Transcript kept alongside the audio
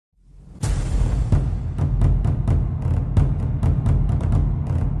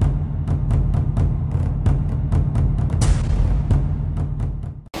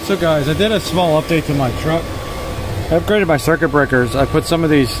So guys, I did a small update to my truck. I upgraded my circuit breakers. I put some of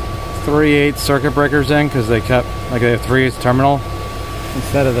these 3/8 circuit breakers in because they kept, like, they have 3/8 terminal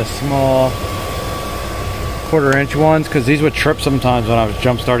instead of the small 1/4 inch ones, because these would trip sometimes when I was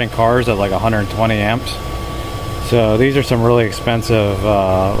jump starting cars at like 120 amps. So these are some really expensive, what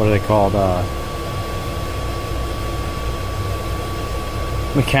are they called?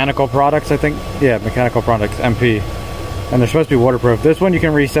 Mechanical products, I think. Yeah, mechanical products, MP. And they're supposed to be waterproof. This one you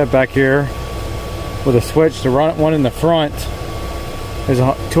can reset back here with a switch. The one in the front is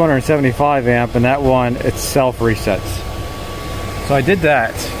a 275 amp, and that one, it self resets. So I did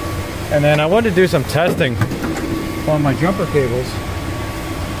that, and then I wanted to do some testing on my jumper cables,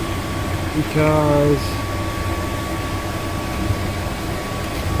 because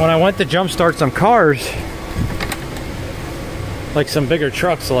when I went to jump start some cars, like some bigger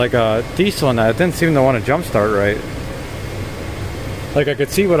trucks, like a diesel and that, it didn't seem to want to jump start right. Like, I could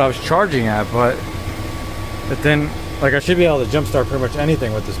see what I was charging at, but it didn't. Like, I should be able to jump start pretty much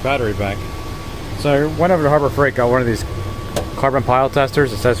anything with this battery bank. So I went over to Harbor Freight, got one of these carbon pile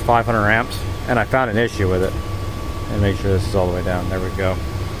testers. It says 500 amps, and I found an issue with it. And make sure this is all the way down. There we go.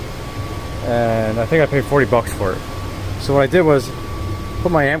 And I think I paid 40 bucks for it. So what I did was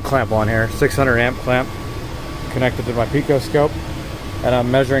put my amp clamp on here, 600 amp clamp, connected to my picoscope, and I'm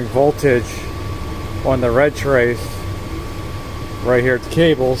measuring voltage on the red trace right here at the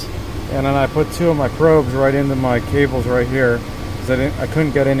cables. And then I put 2 of my probes right into my cables right here, because I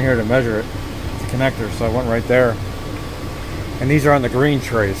couldn't get in here to measure it, the connector, so I went right there. And these are on the green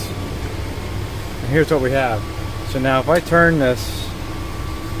trace. And here's what we have. So now if I turn this,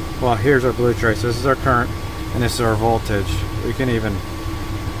 well, here's our blue trace. This is our current, and this is our voltage. We can even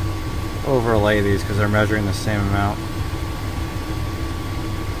overlay these because they're measuring the same amount.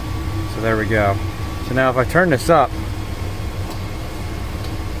 So there we go. So now if I turn this up,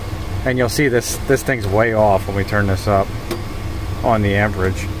 and you'll see this thing's way off when we turn this up on the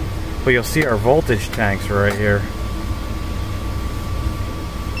amperage, but you'll see our voltage tanks right here.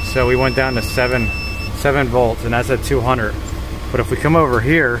 So we went down to 7 volts, and that's at 200. But if we come over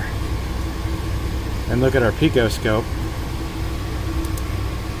here and look at our picoscope,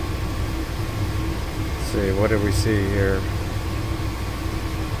 let's see, what did we see here?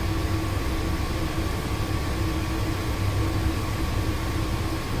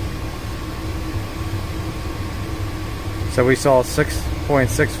 So we saw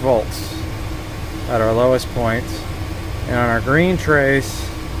 6.6 volts at our lowest point, and on our green trace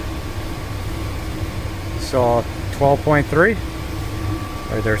saw 12.3.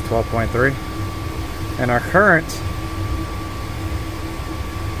 Right there's 12.3, and our current,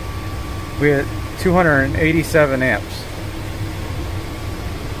 we had 287 amps.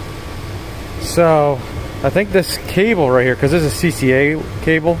 So I think this cable right here, because this is a CCA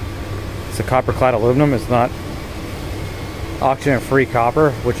cable, it's a copper clad aluminum, it's not oxygen-free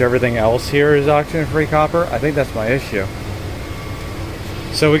copper, which everything else here is oxygen-free copper. I think that's my issue.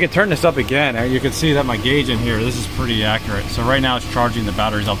 So we can turn this up again, and you can see that my gauge in here, this is pretty accurate. So right now it's charging the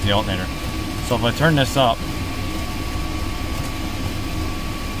batteries off the alternator. So if I turn this up,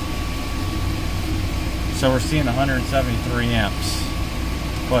 so we're seeing 173 amps.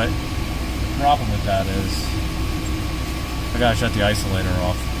 But the problem with that is I gotta shut the isolator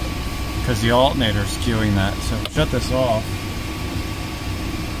off, because the alternator is skewing that. So shut this off,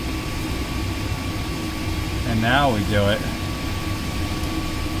 and now we do it.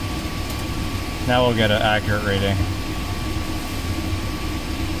 Now we'll get an accurate reading.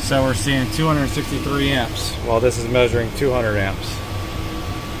 So we're seeing 263 amps, while this is measuring 200 amps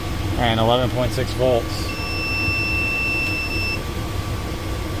and 11.6 volts.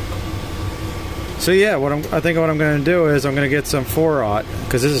 So yeah, I think what I'm going to do is I'm going to get some 4/0,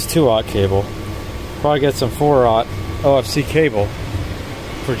 because this is 2/0 cable. Probably get some 4/0 OFC cable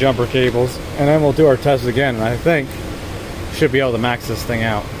for jumper cables, and then we'll do our tests again, and I think should be able to max this thing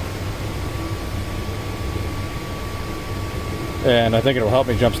out. And I think it'll help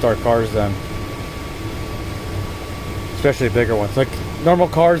me jump start cars then, especially bigger ones. Like normal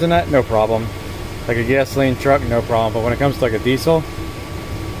cars and that, no problem. Like a gasoline truck, no problem. But when it comes to like a diesel,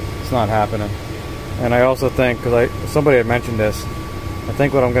 it's not happening. And I also think, because somebody had mentioned this, I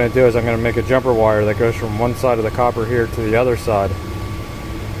think what I'm going to do is I'm going to make a jumper wire that goes from one side of the copper here to the other side,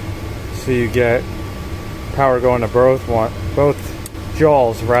 so you get power going to both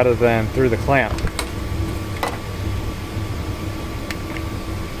jaws rather than through the clamp.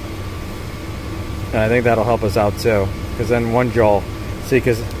 And I think that'll help us out too, because then one jaw, see,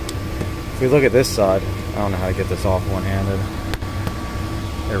 because if we look at this side, I don't know how to get this off one-handed.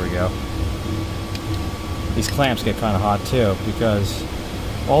 There we go. These clamps get kind of hot too, because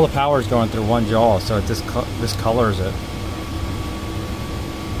all the power is going through one jaw, so it this colors it.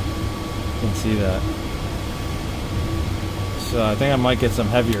 You can see that. So I think I might get some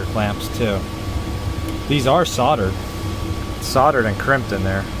heavier clamps too. These are soldered. It's soldered and crimped in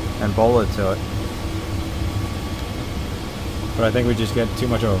there and bolted to it. But I think we just get too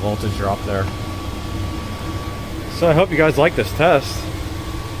much of a voltage drop there. So I hope you guys like this test.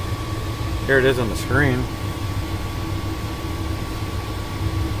 Here it is on the screen.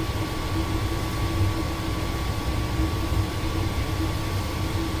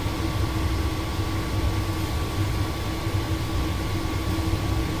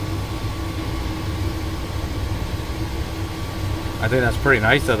 I think that's pretty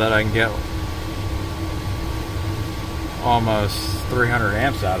nice though, that I can get almost 300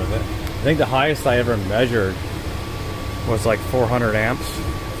 amps out of it. I think the highest I ever measured was like 400 amps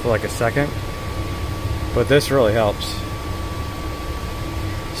for like a second, but this really helps.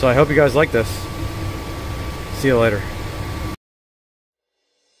 So I hope you guys like this. See you later.